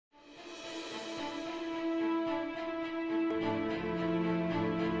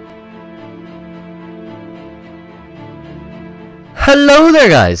Hello there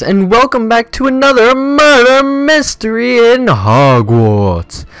guys, and welcome back to another murder mystery in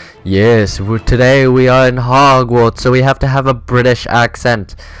Hogwarts. Yes, today we are in Hogwarts, so we have to have a British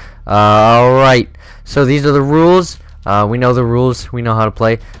accent. Alright, so these are the rules. We know the rules, we know how to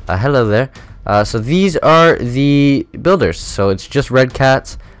play. Hello there. So these are the builders, so it's just Red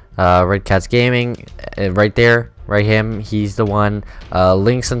Cats. Red Cats Gaming, right there. Right, he's the one.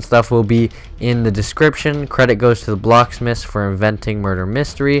 Links and stuff will be in the description. Credit goes to the Blocksmiths for inventing murder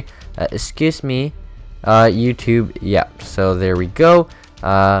mystery. Excuse me, YouTube. Yeah, so there we go.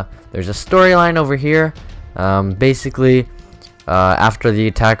 There's a storyline over here. Basically, after the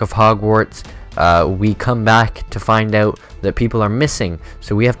attack of Hogwarts, we come back to find out that people are missing.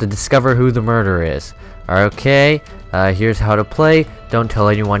 So we have to discover who the murderer is. Okay, here's how to play. Don't tell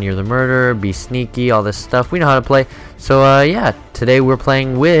anyone you're the murderer. Be sneaky, all this stuff. We know how to play. So, yeah, today we're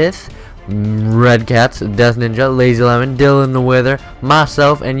playing with Red Cats, Death Ninja, Lazy Lemon, Dylan the Wither,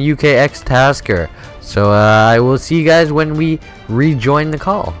 myself, and UKX Tasker. So, I will see you guys when we rejoin the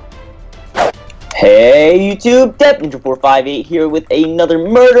call. Hey YouTube, Ninja458 here with another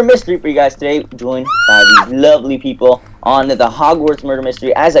murder mystery for you guys today, joined by these lovely people on the Hogwarts murder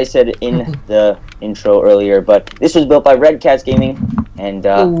mystery, as I said in the intro earlier. But this was built by Red Cats Gaming, and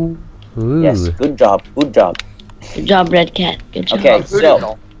yes, good job, good job, Red Cat. Good job. Okay,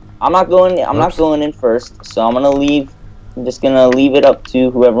 so I'm not going in first, so I'm just gonna leave it up to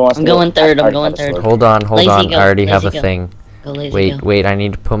whoever wants to go. I'm going third. Hold on, I already have a thing. Wait, I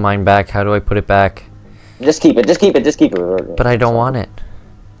need to put mine back. How do I put it back? Just keep it. But I don't want it.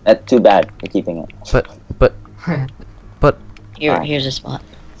 That's too bad. You're keeping it. But. Here's a spot.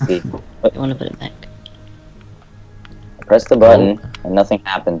 See, You want to put it back? I pressed the button and nothing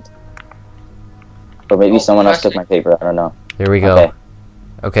happened. Or maybe someone else took my paper. I don't know. Here we go.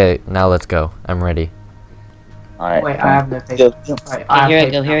 Okay, now let's go. I'm ready. All right. Wait, I have no paper.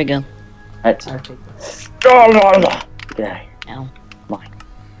 Right, Here we go. All right. Get out of here. Ow. Mine.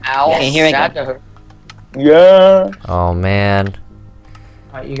 Ow. Okay, here I go. Yeah. Oh man.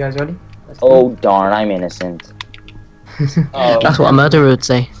 Alright, you guys ready? Oh darn, I'm innocent. That's what a murderer would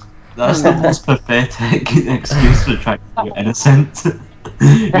say. That's the most pathetic excuse for trying to be innocent.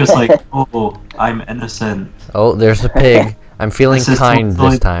 You're just like, oh, I'm innocent. Oh, there's a pig. I'm feeling kind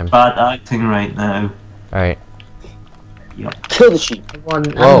this time. Bad acting right now. Alright. Yep. Kill the sheep. One,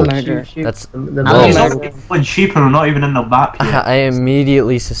 Whoa. shoot That's the When sheep are not even in the map yet. I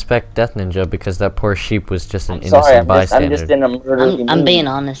immediately suspect Death Ninja because that poor sheep was just an innocent Sorry, I'm bystander. just in a murder. I'm being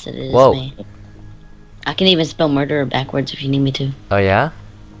honest. It is Whoa. me. I can even spell murderer backwards if you need me to. Oh yeah?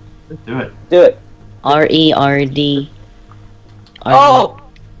 Do it. Do it. R-E-R-D. Oh!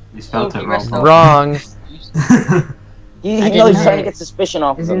 You spelled it wrong. Wrong. He's didn't trying to know. get suspicion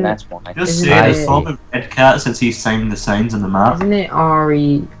off of him. That's why. Just Isn't say it- it's all the Red Cats since he's signed the signs on the map. Isn't it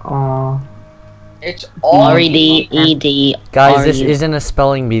R-E-R? It's all R-E-D-E-D. Guys, this isn't a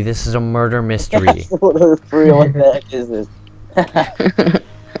spelling bee. This is a murder mystery. For real, what the heck is this?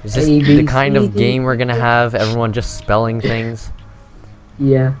 Is this the kind of game we're gonna have? Everyone just spelling things?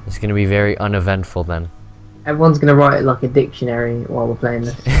 Yeah. It's gonna be very uneventful then. Everyone's gonna write it like a dictionary while we're playing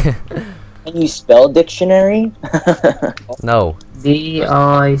this. Can you spell dictionary? No.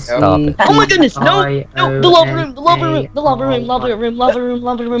 D-I-C. Stop it. Oh my goodness, no! The lava room!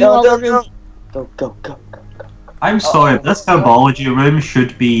 Go. I'm sorry, this herbology room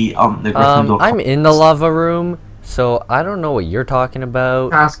should be the Gryffindor. I'm in the lava room, so I don't know what you're talking about.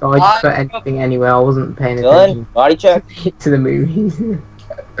 Task, I just put anything anywhere. I wasn't paying Dylan, attention body check. to the movies.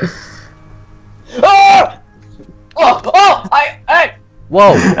 Ah! Hey!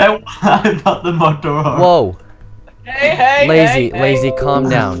 Whoa! I'm not the murderer. Whoa! Hey! Lazy, calm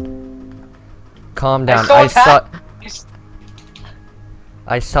down. Calm down.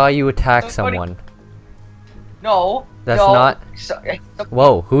 I saw you attack Somebody- someone. No. That's no. not.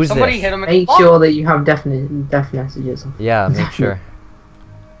 Whoa, who's Somebody this? hit him. Make sure that you have death messages. Yeah, make sure.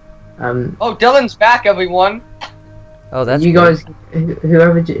 Oh, Dylan's back, everyone. Oh, that's you good. guys,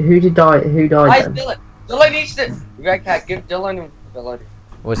 who died Hi, then? Dylan. Dylan needs to. Red Cat, give Dylan ability.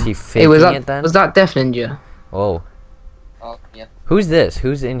 Was he Hey, faking it then? was that Death Ninja? Whoa. Oh, yeah. Who's this?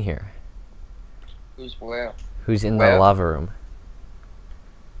 Who's in here? Who's where? Who's in the Where? lava room?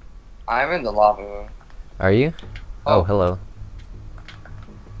 I'm in the lava room. Are you? Oh, hello.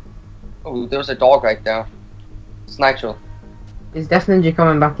 Oh, there's a dog right there. It's Nitro. Is Death Ninja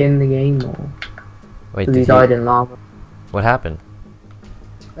coming back in the game or? Wait, Because he did died in lava. What happened?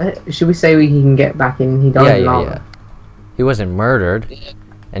 Should we say he can get back in? He died in lava. He wasn't murdered, Yeah.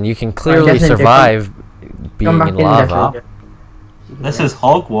 and you can clearly Death Ninja, survive being back in Death lava. Ninja. This is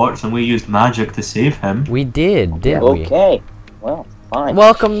Hogwarts and we used magic to save him. We did, didn't we? Okay. Well, fine.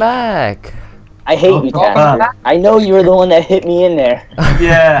 Welcome back. I hate you, Welcome Tasker. I know you were the one that hit me in there.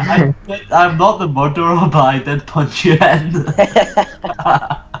 Yeah, I'm not the murderer, but I did punch you in.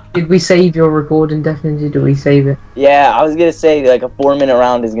 Did we save your recording, definitely? Did we save it? Yeah, I was gonna say like a 4-minute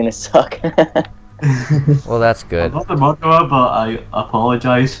round is gonna suck. Well, that's I'm good. not the murderer, but I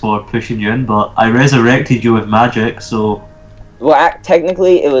apologize for pushing you in, but I resurrected you with magic, so... Well,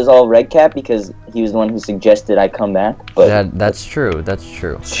 technically it was all Red Cap because he was the one who suggested I come back. But That's true. That's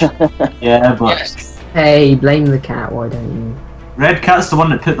true. Yeah, but... Yes. Hey, blame the cat, why don't you? Red Cat's the one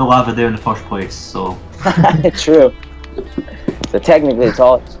that put the lava there in the first place, so... True. So technically it's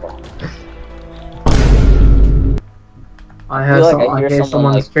all his fault. I heard feel like I hear someone's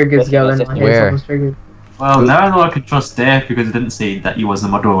someone, like, triggers whispering going. as if- I hear Where? someone's triggers. Well, now I know I can trust Death because he didn't say that he was the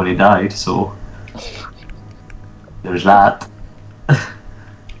murderer when he died, so... There's that.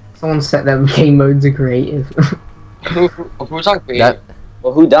 Someone set their game mode to creative. Who's on creative? That.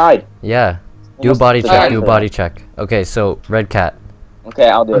 Well, who died? Yeah. Do a Almost body died check. Do a for body check. Okay, so Red Cat, that. Okay,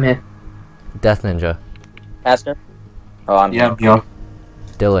 I'll do I'm it. here. Death Ninja, Tasker? Oh, I'm Yeah, yeah.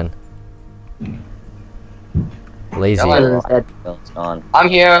 Dylan, Lazy. Dylan. Dylan's dead. Dylan's gone. I'm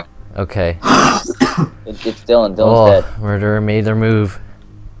here. Okay. It's Dylan. Dylan's dead. Murderer made their move.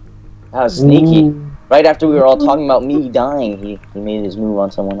 That was sneaky. Ooh. Right after we were all talking about me dying, he made his move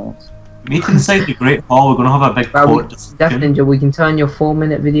on someone else. Meet inside the Great Hall, we're gonna have a big Well, court Death discussion. Ninja, we can turn your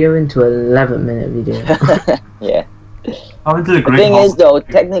 4-minute video into an 11-minute video. Yeah. I went to the The Great thing Hall. is, though,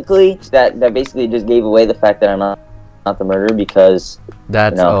 technically, that basically just gave away the fact that I'm not the murderer because,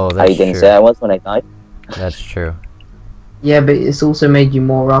 That's you know, how that's you didn't true. say I was when I died. That's true. Yeah, but it's also made you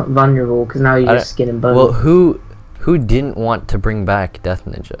more vulnerable because now you're I just skin and bone. Well, who didn't want to bring back Death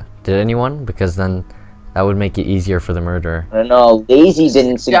Ninja? Did anyone? Because then that would make it easier for the murderer. I don't know. Lazy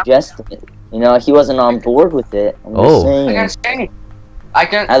didn't suggest it. You know, he wasn't on board with it. I'm Oh. just saying. I can't say anything. I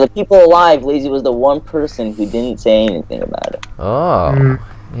can't. Out of the people alive, Lazy was the one person who didn't say anything about it. Oh, Mm.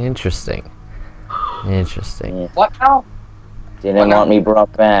 interesting. Interesting. Yeah. What now? Didn't want me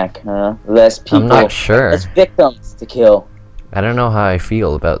brought back, huh? Less people, I'm not sure. less victims to kill. I don't know how I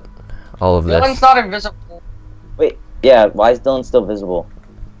feel about all of Dylan's this. not invisible. Yeah, why is Dylan still visible?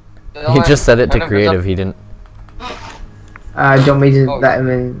 He Dylan- just said it to not creative. He didn't. Do you want me to Oh. let him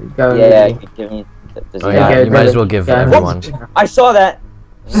in, go? Yeah, invisible? give him. Does Oh he yeah, not- go, you might as Dylan. well give Go. everyone. I saw that.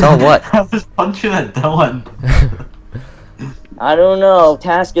 So what? I was punching at Dylan. I don't know,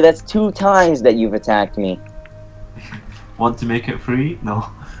 Tasker. That's 2 times that you've attacked me. Want to make it free? No.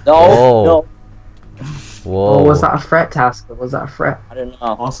 No, Whoa. no, Whoa. Or was that a threat, Tasker? Was that a threat? I don't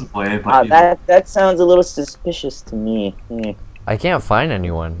know. Possibly, but you know. That sounds a little suspicious to me. I can't find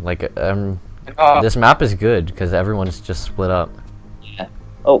anyone. Like, this map is good because everyone's just split up.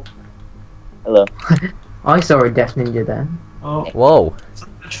 Hello. I saw a Death Ninja there. Oh, Whoa!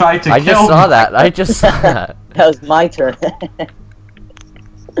 try to I kill just saw me. that. I just saw that. That was my turn.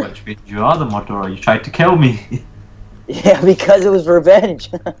 Which means you are the murderer. You tried to kill me. Yeah, because it was revenge.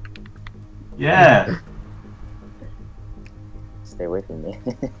 Yeah. Stay away from me.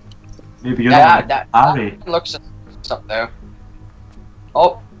 Maybe you're Yeah, not that Harry. looks up there.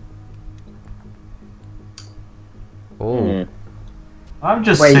 Oh, Oh. I'm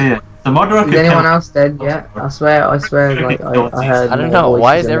just Wait. saying. The murderer Is could anyone kill. else dead? Yeah, I swear, like, I heard. I don't more know.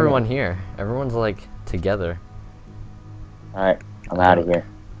 Why voices is a minute. everyone here? Everyone's like together. Alright, I'm out of here.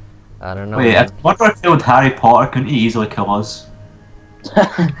 I don't know. Wait, man. if the murderer killed Harry Potter, couldn't he easily kill us?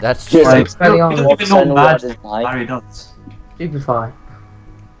 That's Just true. Like, Spelling you on don't all of a even know sudden we're magic just lying. Harry does. Stupefy. Alright.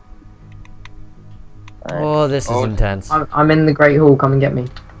 Oh, this is Oh. intense. I'm in the Great Hall. Come and get me.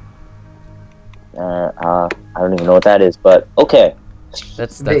 I don't even know what that is, but okay.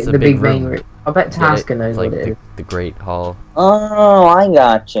 That's The, the the big main room. room. I bet Get it? Tasker knows Like what it is. the Great Hall, Oh, I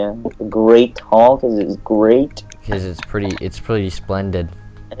gotcha. The Great Hall, because it's great. because it's pretty splendid.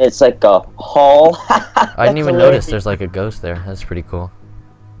 And it's like a hall. I didn't even notice there's like a ghost there. That's pretty cool.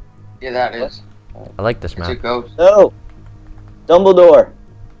 yeah, that is. I like this It's a map. ghost. No! Dumbledore!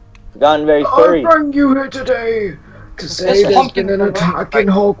 You've gotten very furry. brought you here today to say This there's pumpkin been an from attack in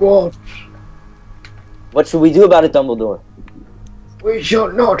Hogwarts. What should we do about it, Dumbledore? We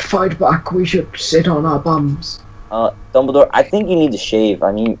should not fight back, we should sit on our bums. Dumbledore, I think you need to shave.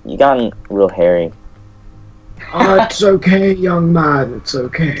 I mean, you gotten real hairy. It's okay, young man, it's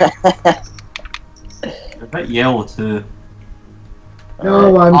okay. You're a bit yellow too.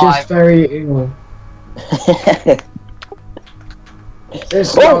 No, I'm I- just very ill.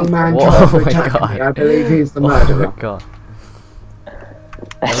 This young man Whoa, tried to oh my attack God. me. I believe he's the Oh my murderer. god.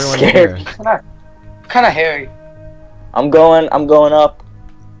 I'm Everyone scared. here. Kind of hairy. I'm going up.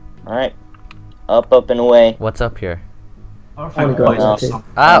 Alright. Up, and away. What's up here? I wanna go up there some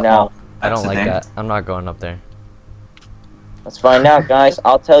Ah, No. I don't like accident. that. I'm not going up there. Let's find out, guys.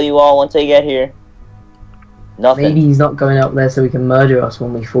 I'll tell you all once I get here. Nothing. Maybe he's not going up there so he can murder us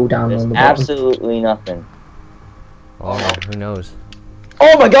when we fall down There's on the bottom. absolutely nothing. Oh, who knows?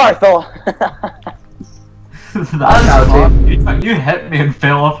 Oh my god, I fell! That's I'll hard. You hit me and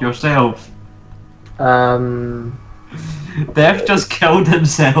fell off yourself. Death just killed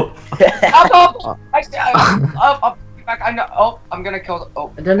himself. Up! Up! Back! I know. Oh, I'm gonna kill.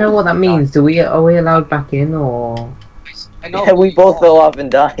 Oh. I don't know what that means. Are we allowed back in or? I know. Yeah, we both fell off and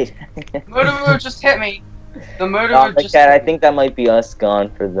died. Murderer just hit me. The murderer Oh, just. cat, I think that might be us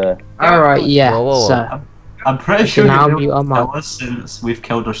gone for the. Alright, yeah. Whoa, whoa, whoa. So, I'm pretty So sure now you you know are my- kill us since we've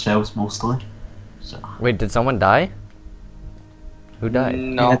killed ourselves mostly. So. Wait, did someone die? Who died? Yeah,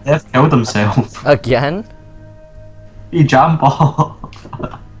 No. Death killed himself. Again? He jumped off.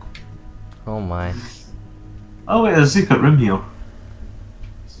 Oh my. Oh wait, there's a secret room here.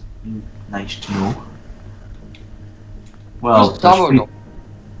 Nice to know. Well, Who's Dumbledore?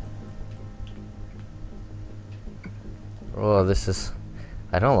 Oh, this is...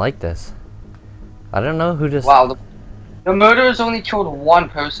 I don't like this. I don't know who just... Wow. The murderer's only killed one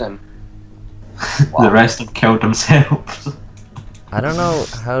person. the rest have killed themselves. I don't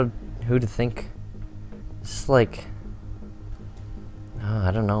know who to think. It's like... Oh,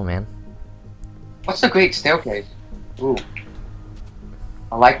 I don't know, man. What's the Great Staircase? Ooh.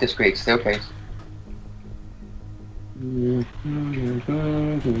 I like this Great Staircase.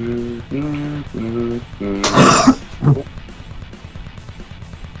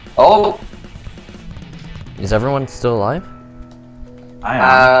 Oh! Is everyone still alive? I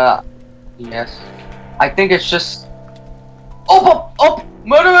am. Yes. I think it's just... Up!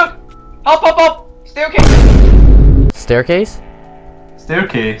 Murderer! Up! Staircase! Staircase?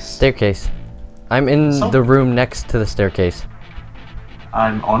 Staircase. Staircase. I'm in So- the room next to the staircase.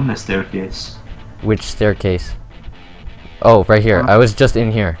 I'm on the staircase. Which staircase? Oh, right here. I was just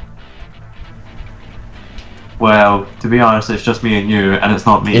in here. Well, to be honest, it's just me and you, and it's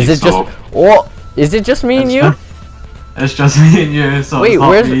not me. Is it so just... Oh! Is it just me and you? It's just me and you, so Wait, it's not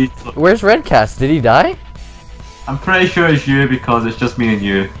where's me. So where's Redcast? Did he die? I'm pretty sure it's you because it's just me and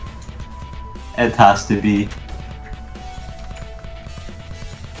you. It has to be.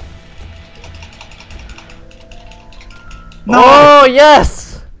 No! Oh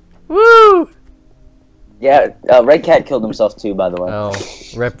yes! Woo! Yeah, Red Cat killed himself too, by the way. Oh,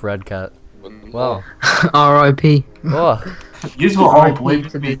 rip Redcat. Wow. R.I.P. Oh. You will all R.I.P. blame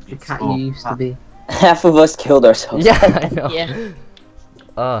to me. the cat so- you used to be. Half of us killed ourselves. Yeah, I know. Yeah.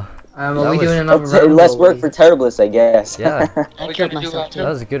 Are Are That we was- doing another Let's, round? less or work we- for Terribilis, I guess. Yeah. I we killed gotta do myself that too. That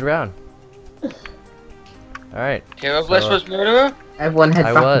was a good round. Alright. Terribilis So- was murderer? Everyone head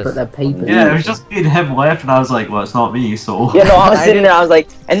I back was. and put their papers. Yeah, it was just me and him left, and I was like, well, it's not me, so. Yeah, no, I was I sitting there, I was like,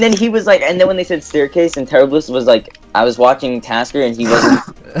 and then he was like, and then when they said staircase and Terribilis was like, I was watching Tasker and he wasn't,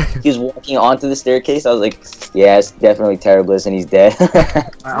 he was walking onto the staircase, I was like, yeah, it's definitely Terribilis and he's dead.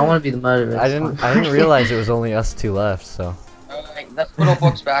 I want to be the murderer. I didn't realize it was only us two left, so. Alright, let's put our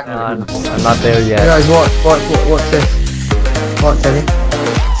books back. I'm not there Hey yet. guys, what's this? What's Eddie?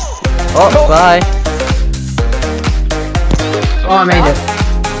 Oh, bye. Oh, I made it.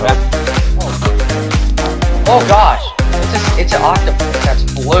 Oh gosh! It's an octopus that's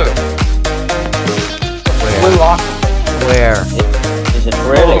blue. Where? Blue octopus. Where? Is it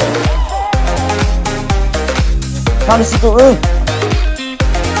really? Found a secret room!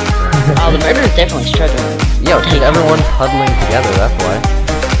 Oh, the murderer's definitely struggling. Yeah, because everyone's huddling together, that's why.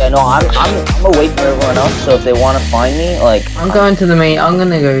 Yeah, no, I'm away from everyone else, so if they want to find me, like, I'm going to the main. I'm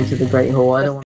gonna go to the Great Hall. I don't want.